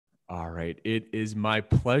All right. It is my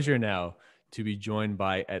pleasure now to be joined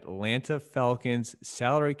by Atlanta Falcons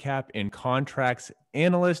salary cap and contracts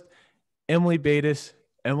analyst, Emily Badis.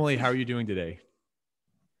 Emily, how are you doing today?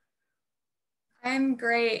 I'm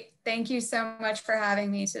great. Thank you so much for having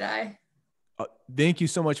me today. Thank you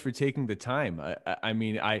so much for taking the time.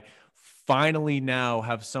 I finally now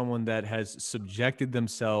have someone that has subjected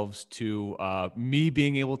themselves to me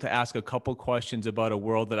being able to ask a couple questions about a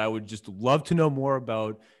world that I would just love to know more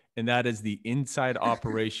about, and that is the inside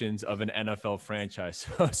operations of an NFL franchise.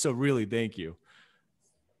 So really, thank you.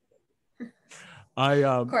 I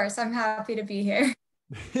Of course, I'm happy to be here.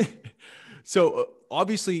 So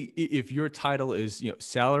obviously, if your title is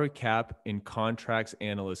salary cap and contracts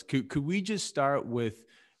analyst, could we just start with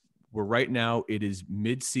where right now it is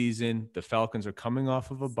mid-season, the Falcons are coming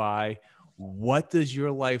off of a bye. What does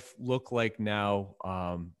your life look like now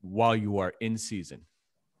while you are in season?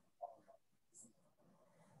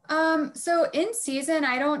 So in season,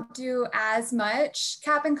 I don't do as much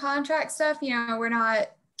cap and contract stuff. We're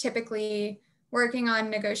not typically working on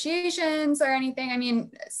negotiations or anything. I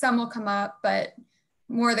mean, some will come up, but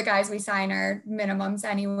more of the guys we sign are minimums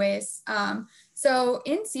anyways. So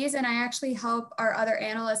in season, I actually help our other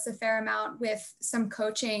analysts a fair amount with some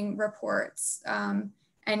coaching reports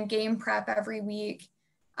and game prep every week.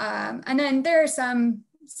 And then there are some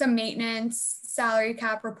maintenance salary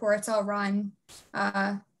cap reports I'll run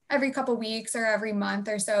every couple weeks or every month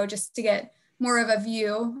or so, just to get more of a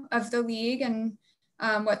view of the league and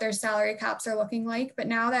what their salary caps are looking like. But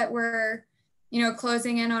now that we're,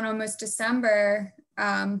 closing in on almost December,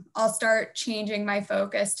 I'll start changing my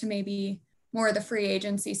focus to maybe more of the free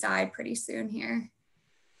agency side pretty soon here.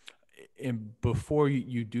 And before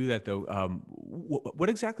you do that, though, what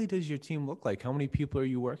exactly does your team look like? How many people are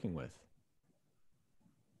you working with?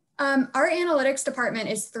 Our analytics department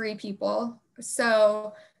is 3 people.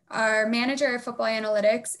 So our manager of football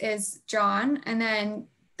analytics is John, and then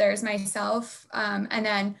there's myself, and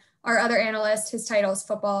then our other analyst, his title is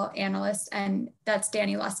football analyst, and that's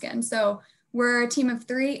Danny Luskin. So we're a team of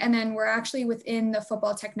 3, and then we're actually within the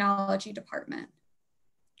football technology department.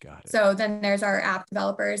 Got it. So then there's our app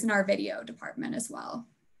developers and our video department as well.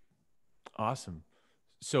 Awesome.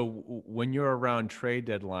 So when you're around trade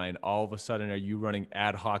deadline, all of a sudden, are you running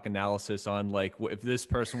ad hoc analysis on like, if this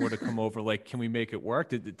person were to come over, like, can we make it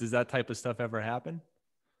work? Does that type of stuff ever happen?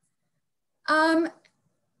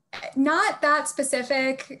 Not that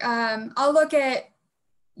specific. I'll look at,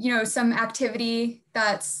 some activity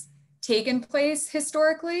that's taken place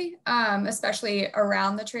historically, especially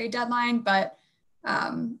around the trade deadline. But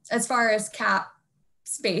as far as cap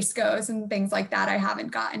space goes and things like that, I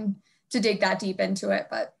haven't gotten to dig that deep into it.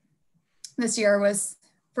 But this year was,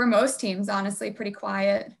 for most teams, honestly, pretty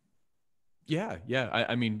quiet. Yeah.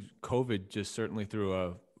 I mean, COVID just certainly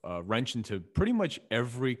threw a wrench into pretty much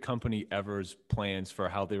every company ever's plans for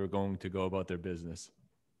how they were going to go about their business.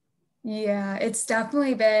 Yeah, it's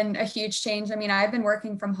definitely been a huge change. I mean, I've been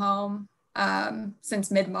working from home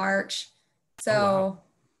since mid-March. So, Oh, wow.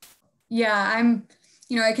 yeah,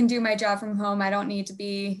 I can do my job from home. I don't need to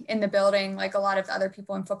be in the building like a lot of other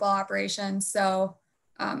people in football operations. So,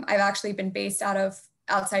 I've actually been based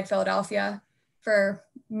outside Philadelphia for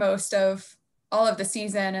most of all of the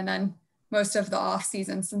season, and then most of the off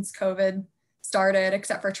season since COVID started,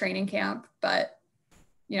 except for training camp. But,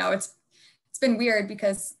 it's been weird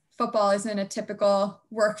because football isn't a typical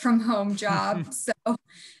work from home job. So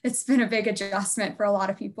it's been a big adjustment for a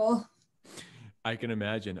lot of people. I can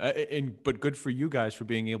imagine. But good for you guys for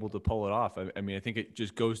being able to pull it off. I mean, I think it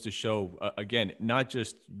just goes to show, again, not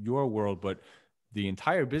just your world, but the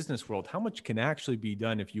entire business world, how much can actually be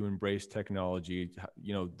done if you embrace technology.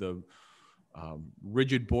 The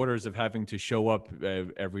rigid borders of having to show up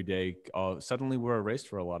every day suddenly were erased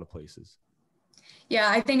for a lot of places. Yeah,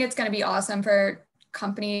 I think it's going to be awesome for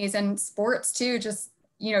companies and sports too, just,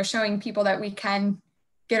 showing people that we can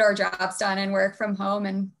get our jobs done and work from home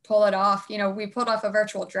and pull it off. We pulled off a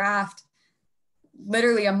virtual draft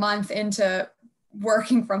literally a month into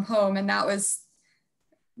working from home, and that was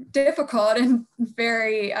difficult and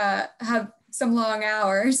very have some long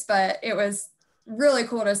hours, but it was really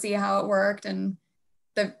cool to see how it worked. And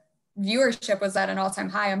the viewership was at an all-time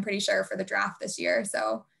high, I'm pretty sure, for the draft this year.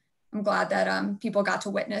 So I'm glad that people got to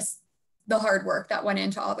witness the hard work that went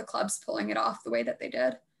into all the clubs pulling it off the way that they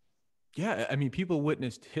did. Yeah, I mean, people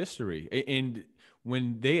witnessed history. And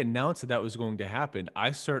when they announced that was going to happen,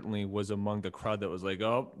 I certainly was among the crowd that was like,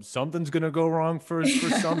 oh, something's going to go wrong for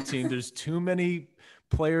some team. There's too many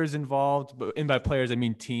players involved. And by players, I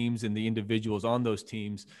mean teams and the individuals on those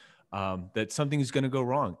teams, that something's going to go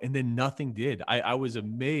wrong. And then nothing did. I was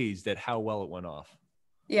amazed at how well it went off.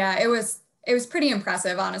 Yeah, it was pretty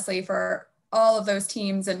impressive, honestly, for all of those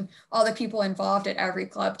teams and all the people involved at every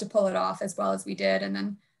club to pull it off as well as we did. And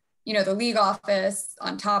then, the league office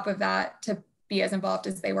on top of that to be as involved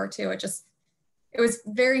as they were too. It was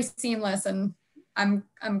very seamless, and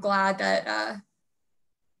I'm glad that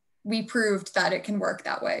we proved that it can work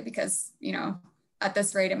that way, because at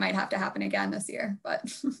this rate it might have to happen again this year. But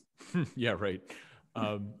yeah, right.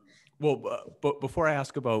 But before I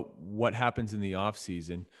ask about what happens in the off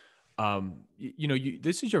season,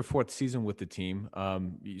 this is your fourth season with the team.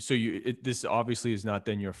 So this obviously is not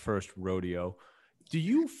then your first rodeo. Do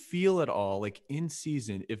you feel at all, like in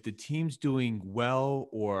season, if the team's doing well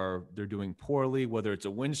or they're doing poorly, whether it's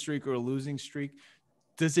a win streak or a losing streak,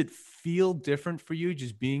 does it feel different for you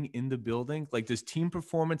just being in the building? Like, does team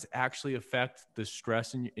performance actually affect the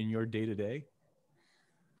stress in your day to day?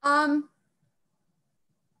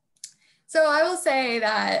 So I will say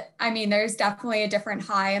that, there's definitely a different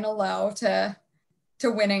high and a low to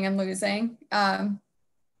winning and losing.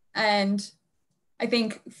 And I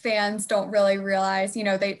think fans don't really realize,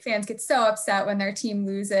 fans get so upset when their team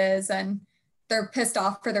loses and they're pissed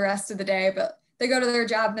off for the rest of the day, but they go to their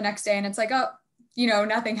job the next day and it's like, oh,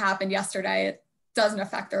 nothing happened yesterday. It doesn't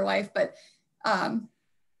affect their life. But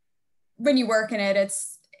when you work in it,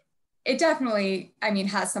 it definitely,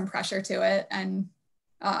 has some pressure to it. And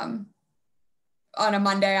on a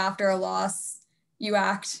Monday after a loss, you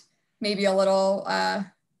act maybe a little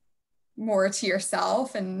more to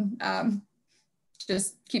yourself and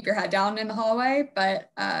just keep your head down in the hallway.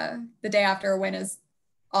 But the day after a win is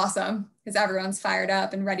awesome because everyone's fired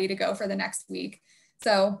up and ready to go for the next week.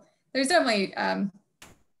 So there's definitely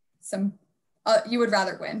some, you would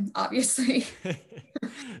rather win, obviously.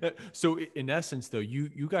 So in essence, though,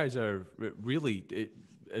 you guys are really,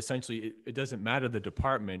 essentially, it doesn't matter the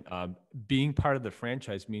department. Being part of the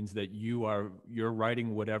franchise means that you're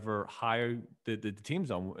riding whatever high the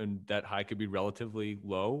team's on, and that high could be relatively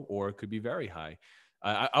low or it could be very high.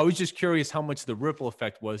 I was just curious how much the ripple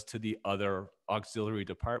effect was to the other auxiliary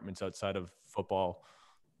departments outside of football,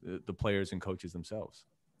 the players and coaches themselves.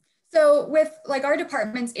 So with like our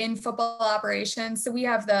departments in football operations, so we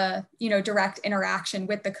have the, direct interaction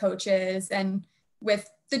with the coaches and with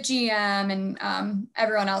the GM and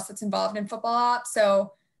everyone else that's involved in football ops.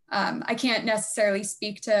 So I can't necessarily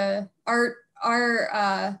speak to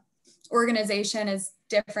our organization is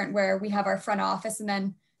different, where we have our front office and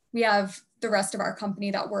then we have the rest of our company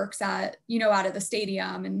that works at, out of the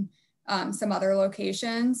stadium and some other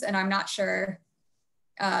locations. And I'm not sure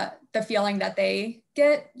the feeling that they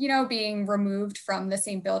get, being removed from the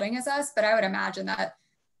same building as us, but I would imagine that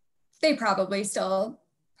they probably still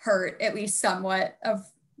hurt at least somewhat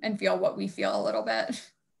and feel what we feel a little bit.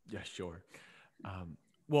 Yeah, sure.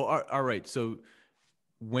 Well, all right. So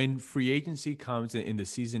when free agency comes and the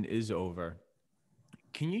season is over,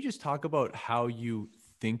 can you just talk about how you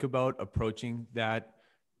think about approaching that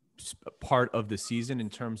part of the season in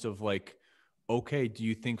terms of like, okay, do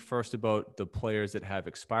you think first about the players that have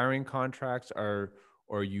expiring contracts, or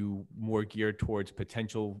are you more geared towards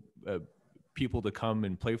potential people to come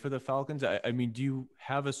and play for the Falcons? I mean, do you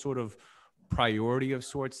have a sort of priority of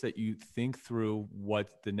sorts that you think through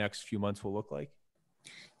what the next few months will look like?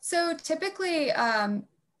 So typically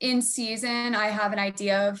in season, I have an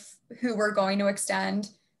idea of who we're going to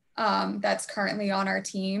extend that's currently on our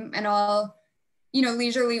team. And I'll,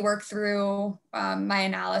 leisurely work through my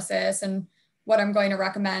analysis and what I'm going to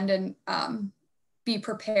recommend and be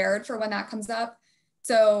prepared for when that comes up.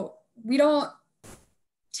 So we don't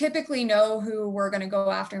typically know who we're going to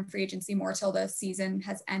go after in free agency more till the season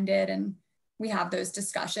has ended and we have those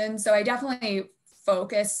discussions. So I definitely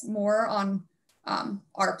focus more on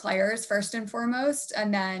our players first and foremost.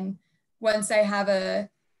 And then once I have a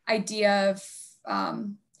idea of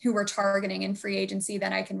who we're targeting in free agency,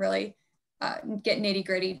 then I can really get nitty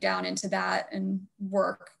gritty down into that and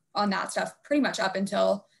work on that stuff pretty much up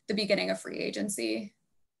until the beginning of free agency.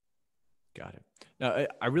 Got it. Now,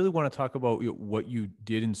 I really want to talk about what you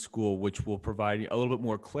did in school, which will provide a little bit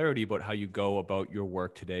more clarity about how you go about your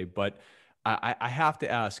work today. But I have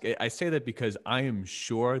to ask, I say that because I am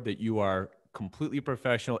sure that you are completely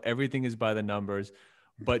professional. Everything is by the numbers.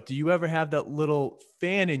 But do you ever have that little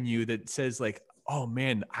fan in you that says like, oh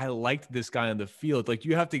man, I liked this guy on the field? Like,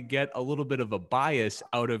 you have to get a little bit of a bias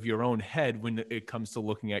out of your own head when it comes to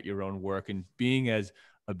looking at your own work and being as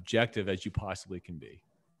objective as you possibly can be.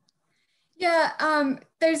 Yeah,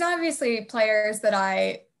 there's obviously players that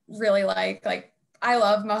I really like. Like, I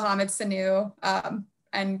love Mohamed Sanu,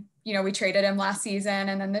 and we traded him last season,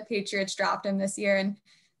 and then the Patriots dropped him this year. And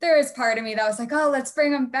there was part of me that was like, oh, let's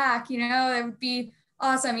bring him back. It would be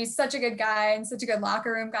awesome. He's such a good guy and such a good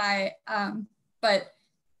locker room guy. But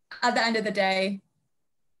at the end of the day,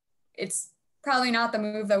 it's probably not the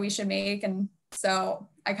move that we should make. And so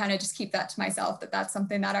I kind of just keep that to myself, that that's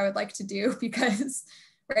something that I would like to do, because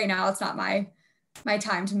right now it's not my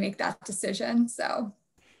time to make that decision. So.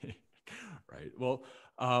 Right. Well,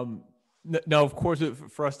 now, of course,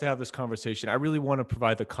 for us to have this conversation, I really want to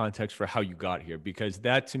provide the context for how you got here, because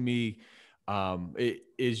that to me, it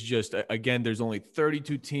is just, again, there's only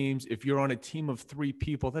 32 teams. If you're on a team of 3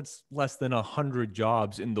 people, that's less than 100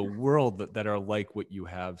 jobs in the world that are like what you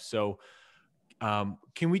have. So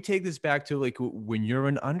can we take this back to like when you're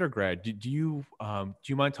an undergrad? Do you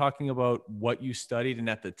mind talking about what you studied and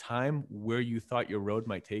at the time where you thought your road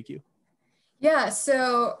might take you? Yeah.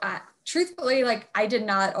 So truthfully, like I did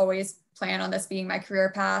not always plan on this being my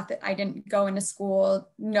career path. I didn't go into school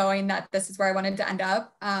knowing that this is where I wanted to end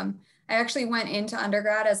up. I actually went into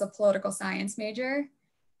undergrad as a political science major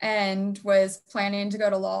and was planning to go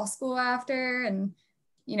to law school after. And,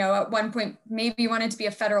 you know, at one point, maybe wanted to be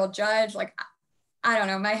a federal judge. Like, I don't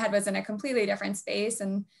know, my head was in a completely different space.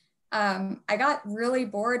 And I got really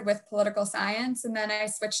bored with political science. And then I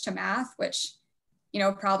switched to math, which, you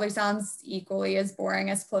know, probably sounds equally as boring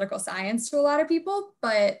as political science to a lot of people,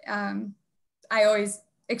 but I always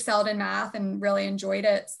excelled in math and really enjoyed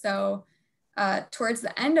it. So towards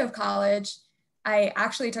the end of college, I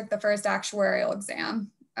actually took the first actuarial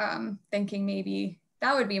exam, thinking maybe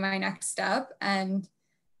that would be my next step. And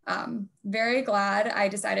very glad I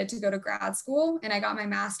decided to go to grad school, and I got my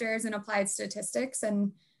master's in applied statistics.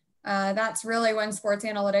 And that's really when sports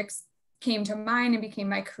analytics came to mind and became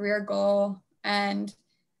my career goal. And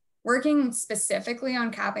working specifically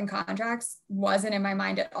on cap and contracts wasn't in my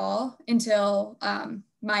mind at all until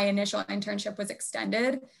my initial internship was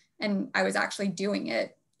extended and I was actually doing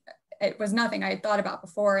it. It was nothing I had thought about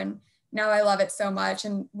before. And now I love it so much.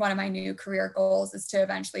 And one of my new career goals is to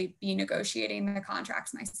eventually be negotiating the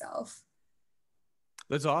contracts myself.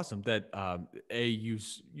 That's awesome that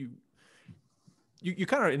you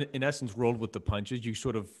kind of in essence rolled with the punches. You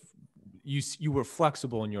sort of you were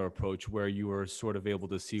flexible in your approach, where you were sort of able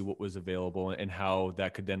to see what was available and how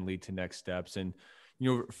that could then lead to next steps. And,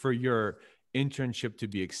 you know, for your internship to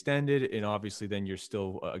be extended, and obviously then you're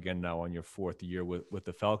still, again, now on your 4th year with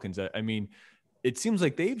the Falcons. I mean, it seems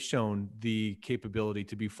like they've shown the capability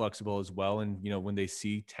to be flexible as well. And, you know, when they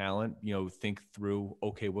see talent, you know, think through,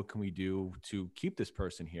 okay, what can we do to keep this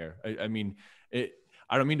person here? I mean,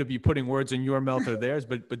 I don't mean to be putting words in your mouth or theirs,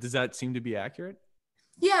 but does that seem to be accurate?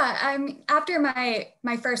 Yeah, after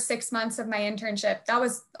my first 6 months of my internship, that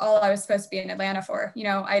was all I was supposed to be in Atlanta for. You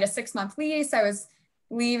know, I had a 6-month lease. I was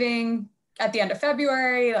leaving at the end of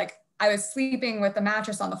February. Like, I was sleeping with the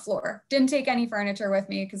mattress on the floor. Didn't take any furniture with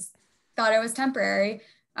me because thought it was temporary.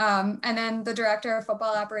 And then the director of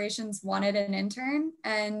football operations wanted an intern,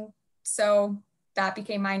 and so that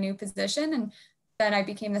became my new position. And then I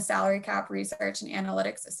became the salary cap research and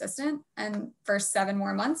analytics assistant, and for 7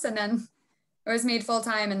 more months, and then it was made full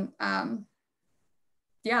time. And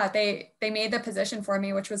yeah, they made the position for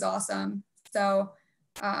me, which was awesome. So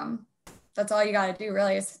that's all you got to do,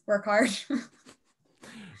 really, is work hard.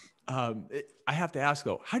 I have to ask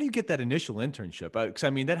though, how do you get that initial internship? Because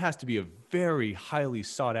I mean, that has to be a very highly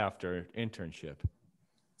sought after internship.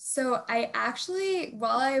 So I actually,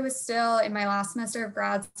 while I was still in my last semester of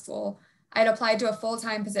grad school, I'd applied to a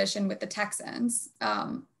full-time position with the Texans.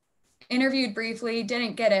 Interviewed briefly,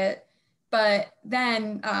 didn't get it. But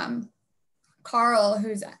then Carl,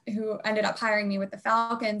 who ended up hiring me with the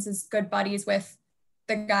Falcons, is good buddies with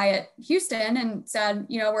the guy at Houston, and said,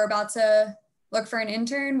 you know, we're about to look for an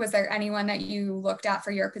intern. Was there anyone that you looked at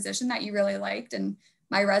for your position that you really liked? And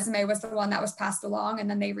my resume was the one that was passed along. And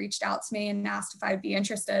then they reached out to me and asked if I'd be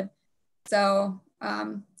interested. So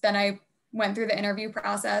then I went through the interview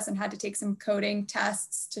process and had to take some coding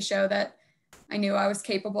tests to show that I knew I was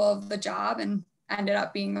capable of the job, and ended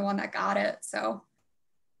up being the one that got it. So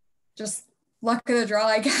just luck of the draw,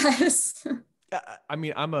 I guess. I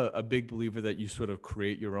mean, I'm a big believer that you sort of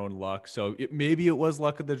create your own luck. So maybe it was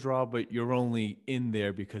luck of the draw, but you're only in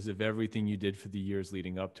there because of everything you did for the years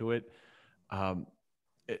leading up to it.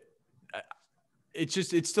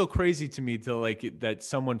 It's still crazy to me to like that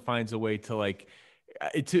someone finds a way to like,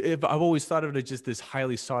 if I've always thought of it as just this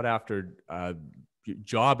highly sought after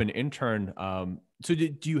job and intern. So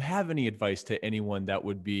do you have any advice to anyone that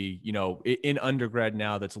would be, you know, in undergrad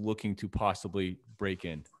now that's looking to possibly break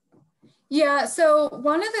in? Yeah. So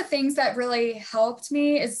one of the things that really helped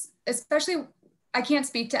me is, especially, I can't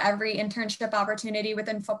speak to every internship opportunity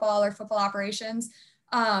within football or football operations.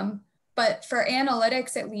 But for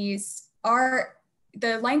analytics, at least, our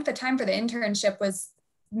the length of time for the internship was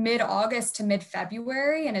mid-August to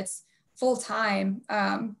mid-February, and it's full time,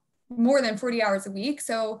 more than 40 hours a week.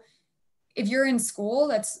 So if you're in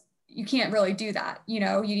school, you can't really do that. You'd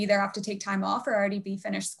either have to take time off or already be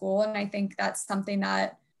finished school. And I think that's something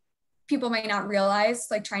that people might not realize,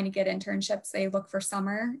 like trying to get internships, they look for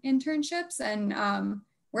summer internships. And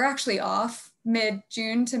we're actually off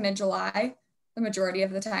mid-June to mid-July. The majority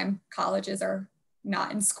of the time colleges are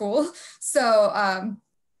not in school. So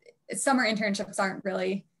summer internships aren't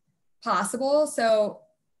really possible. So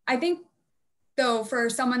I think though, for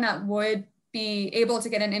someone that would be able to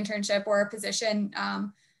get an internship or a position,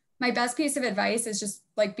 my best piece of advice is just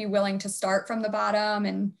like be willing to start from the bottom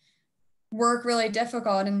and work really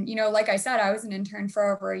difficult. And, like I said, I was an intern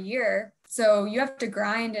for over a year. So you have to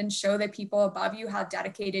grind and show the people above you how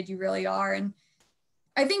dedicated you really are. And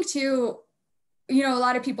I think too, a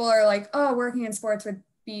lot of people are like, oh, working in sports would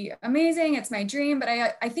be amazing. It's my dream. But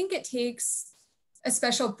I think it takes a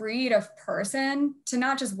special breed of person to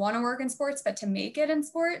not just want to work in sports, but to make it in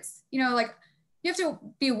sports. Like you have to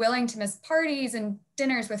be willing to miss parties and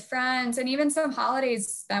dinners with friends and even some holidays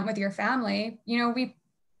spent with your family.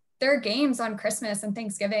 There are games on Christmas and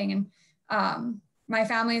Thanksgiving, and my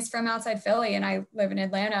family is from outside Philly and I live in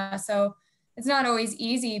Atlanta. So it's not always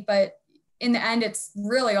easy, but in the end, it's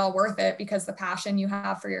really all worth it because the passion you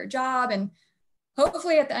have for your job, and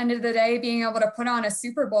hopefully at the end of the day, being able to put on a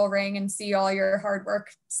Super Bowl ring and see all your hard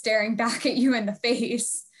work staring back at you in the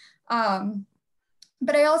face.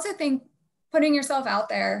 But I also think putting yourself out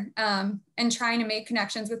there and trying to make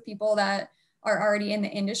connections with people that are already in the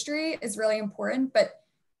industry is really important, but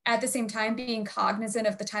at the same time, being cognizant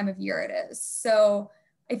of the time of year it is. So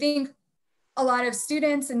I think a lot of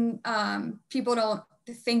students and people don't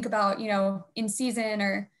think about, in season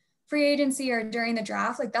or free agency or during the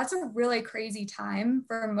draft, like that's a really crazy time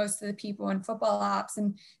for most of the people in football ops.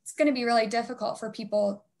 And it's going to be really difficult for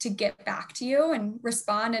people to get back to you and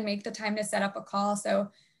respond and make the time to set up a call. So,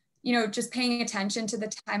 just paying attention to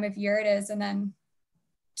the time of year it is. And then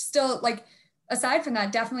still, like, aside from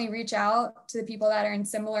that, definitely reach out to the people that are in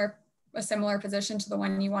a similar position to the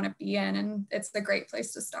one you want to be in. And it's a great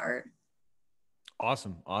place to start.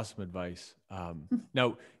 Awesome advice.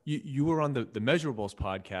 Now, you were on the Measurables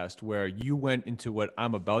podcast where you went into what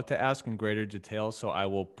I'm about to ask in greater detail. So I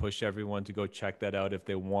will push everyone to go check that out if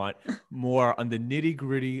they want more on the nitty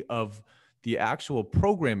gritty of the actual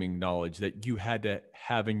programming knowledge that you had to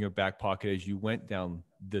have in your back pocket as you went down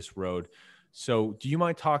this road. So do you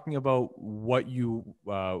mind talking about what you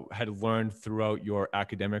had learned throughout your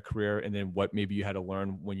academic career and then what maybe you had to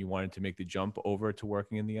learn when you wanted to make the jump over to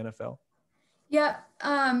working in the NFL? Yeah.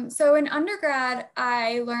 So in undergrad,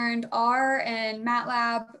 I learned R and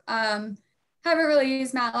MATLAB. Haven't really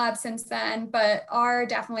used MATLAB since then, but R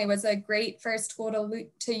definitely was a great first tool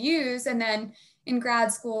to use. And then in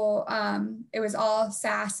grad school, it was all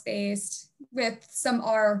SAS based with some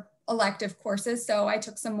R elective courses. So I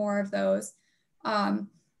took some more of those.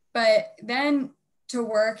 But then to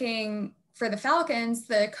working for the Falcons,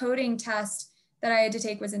 the coding test that I had to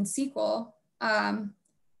take was in SQL.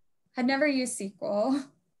 Had never used SQL,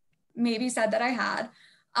 maybe said that I had,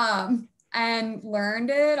 and learned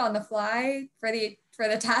it on the fly for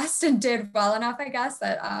the test and did well enough, I guess,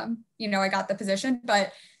 that, I got the position.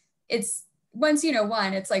 But it's, once you know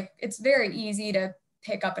one, it's like, it's very easy to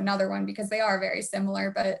pick up another one because they are very similar.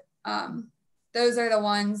 But those are the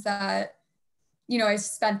ones that, I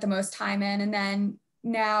spent the most time in. And then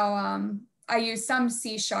now I use some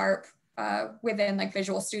C# within like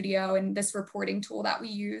Visual Studio and this reporting tool that we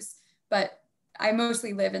use. But I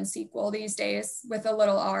mostly live in SQL these days with a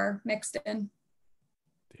little R mixed in.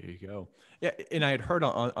 There you go. Yeah. And I had heard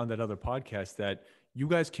on that other podcast that you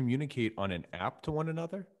guys communicate on an app to one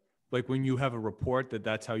another. Like when you have a report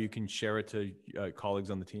that's how you can share it to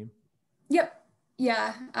colleagues on the team. Yep.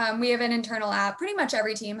 Yeah. We have an internal app. Pretty much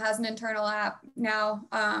every team has an internal app now.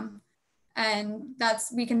 And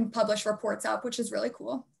we can publish reports up, which is really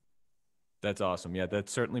cool. That's awesome. Yeah,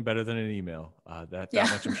 that's certainly better than an email. That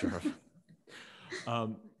much I'm sure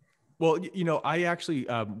of. Well, I actually,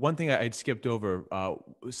 one thing I'd skipped over,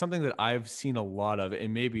 something that I've seen a lot of,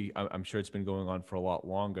 and maybe I'm sure it's been going on for a lot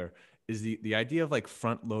longer, is the idea of like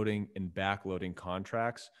front loading and back loading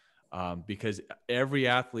contracts, because every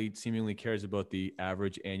athlete seemingly cares about the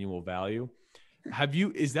average annual value.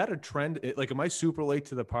 Is that a trend? Like, am I super late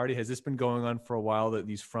to the party? Has this been going on for a while, that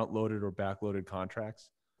these front loaded or back loaded contracts?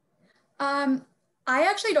 I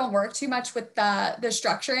actually don't work too much with the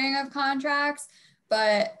structuring of contracts,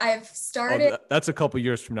 but I've started. Oh, that's a couple of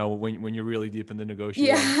years from now when you're really deep in the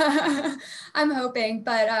negotiation. Yeah, I'm hoping,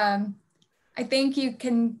 but I think you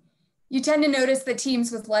can you tend to notice that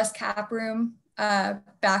teams with less cap room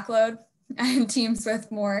backload, and teams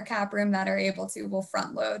with more cap room that are able to will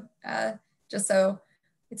front load, just so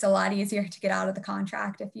it's a lot easier to get out of the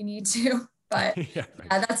contract if you need to. But Yeah,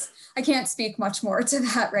 right. yeah, I can't speak much more to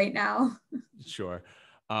that right now. Sure.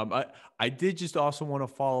 I did just also want to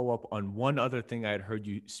follow up on one other thing I had heard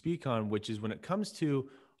you speak on, which is when it comes to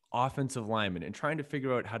offensive linemen and trying to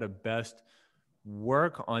figure out how to best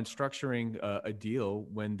work on structuring a deal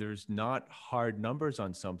when there's not hard numbers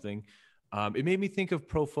on something. It made me think of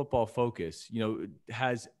Pro Football Focus. You know,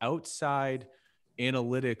 has outside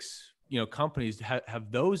analytics, you know, companies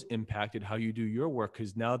have those impacted how you do your work?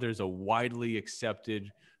 Because now there's a widely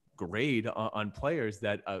accepted grade on players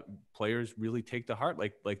that players really take to heart,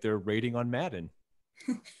 like their rating on Madden.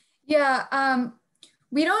 Yeah,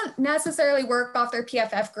 we don't necessarily work off their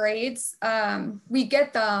PFF grades. We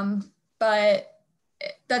get them, but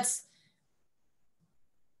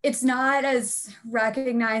it's not as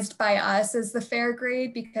recognized by us as the fair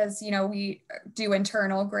grade because, you know, we do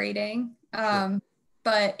internal grading. Sure.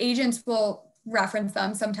 But agents will reference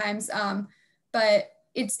them sometimes. But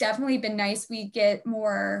it's definitely been nice. We get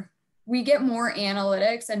more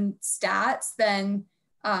analytics and stats than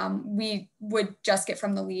we would just get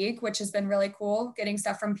from the league, which has been really cool, getting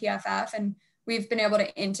stuff from PFF. And we've been able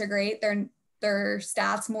to integrate their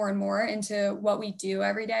stats more and more into what we do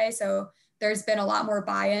every day. So there's been a lot more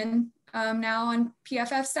buy-in now on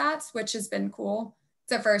PFF stats, which has been cool.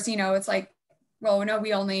 So at first, you know, it's like, well, no,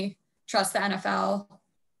 we only trust the NFL,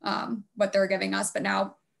 what they're giving us, but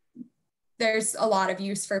now there's a lot of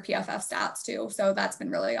use for PFF stats too. So that's been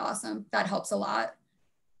really awesome. That helps a lot.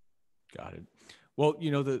 Got it. Well, you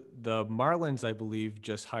know, the Marlins, I believe,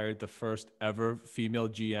 just hired the first ever female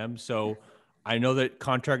GM. So I know that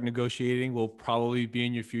contract negotiating will probably be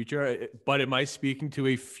in your future, but am I speaking to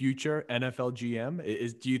a future NFL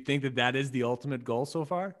GM? Do you think that is the ultimate goal so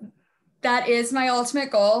far? That is my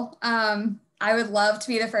ultimate goal. I would love to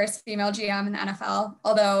be the first female GM in the NFL,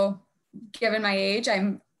 although given my age,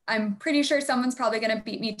 I'm pretty sure someone's probably going to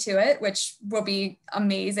beat me to it, which will be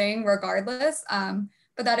amazing regardless.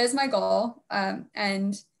 But that is my goal.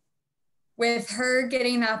 And with her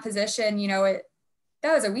getting that position, you know,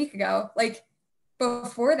 that was a week ago. Like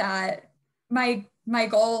before that, my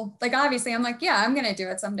goal, like obviously I'm like, yeah, I'm going to do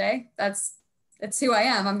it someday. It's who I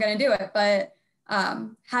am. I'm going to do it. But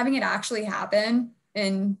having it actually happen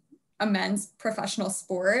in a men's professional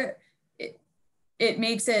sport, it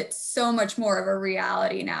makes it so much more of a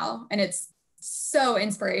reality now. And it's so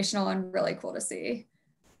inspirational and really cool to see.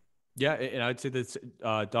 Yeah, and I'd say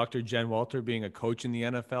that Dr. Jen Walter being a coach in the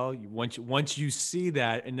NFL, once you see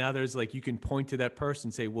that, and now there's like, you can point to that person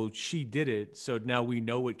and say, well, she did it, so now we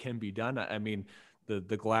know it can be done. I mean, the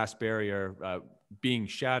glass barrier being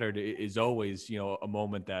shattered is always, you know, a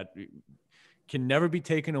moment that can never be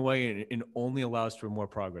taken away and only allows for more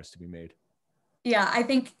progress to be made. Yeah, I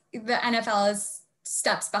think the NFL is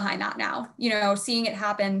steps behind that now. You know, seeing it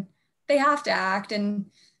happen, they have to act, and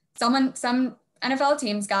some NFL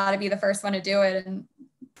teams got to be the first one to do it. And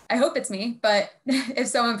I hope it's me, but if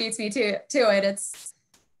someone beats me to it, it's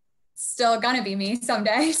still gonna be me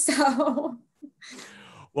someday. So.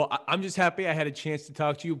 Well, I'm just happy I had a chance to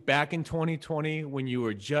talk to you back in 2020 when you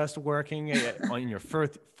were just working on your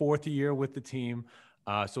fourth year with the team.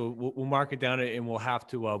 So we'll mark it down, and we'll have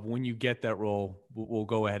to, when you get that role, we'll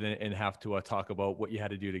go ahead and have to talk about what you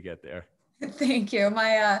had to do to get there. Thank you.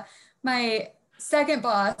 My second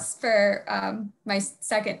boss for my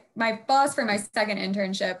second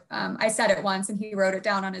internship, I said it once and he wrote it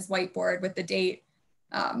down on his whiteboard with the date.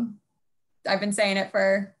 I've been saying it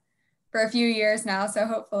for a few years now. So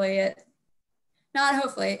hopefully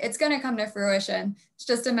it's going to come to fruition. It's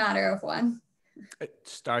just a matter of when. It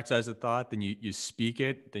starts as a thought, then you speak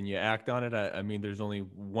it, then you act on it. I mean, there's only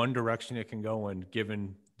one direction it can go in,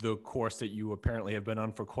 given the course that you apparently have been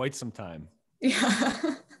on for quite some time.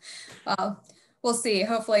 Yeah. Well, we'll see.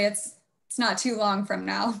 Hopefully it's not too long from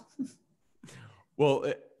now.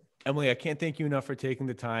 Well, Emily, I can't thank you enough for taking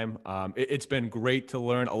the time. It's been great to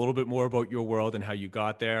learn a little bit more about your world and how you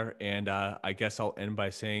got there. And I guess I'll end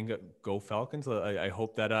by saying, go Falcons. I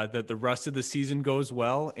hope that the rest of the season goes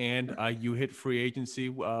well and you hit free agency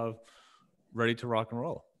ready to rock and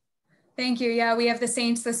roll. Thank you. Yeah, we have the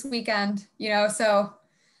Saints this weekend, you know, so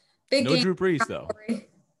big game. No Drew Brees, though.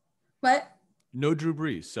 What? No Drew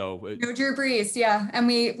Brees. No Drew Brees, yeah. And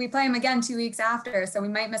we play him again 2 weeks after, so we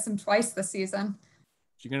might miss him twice this season.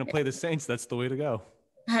 If you're going to play the Saints, that's the way to go.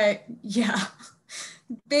 Yeah.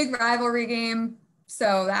 Big rivalry game.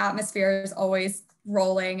 So the atmosphere is always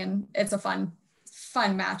rolling and it's a fun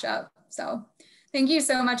matchup. So thank you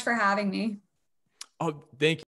so much for having me. Oh, thank you.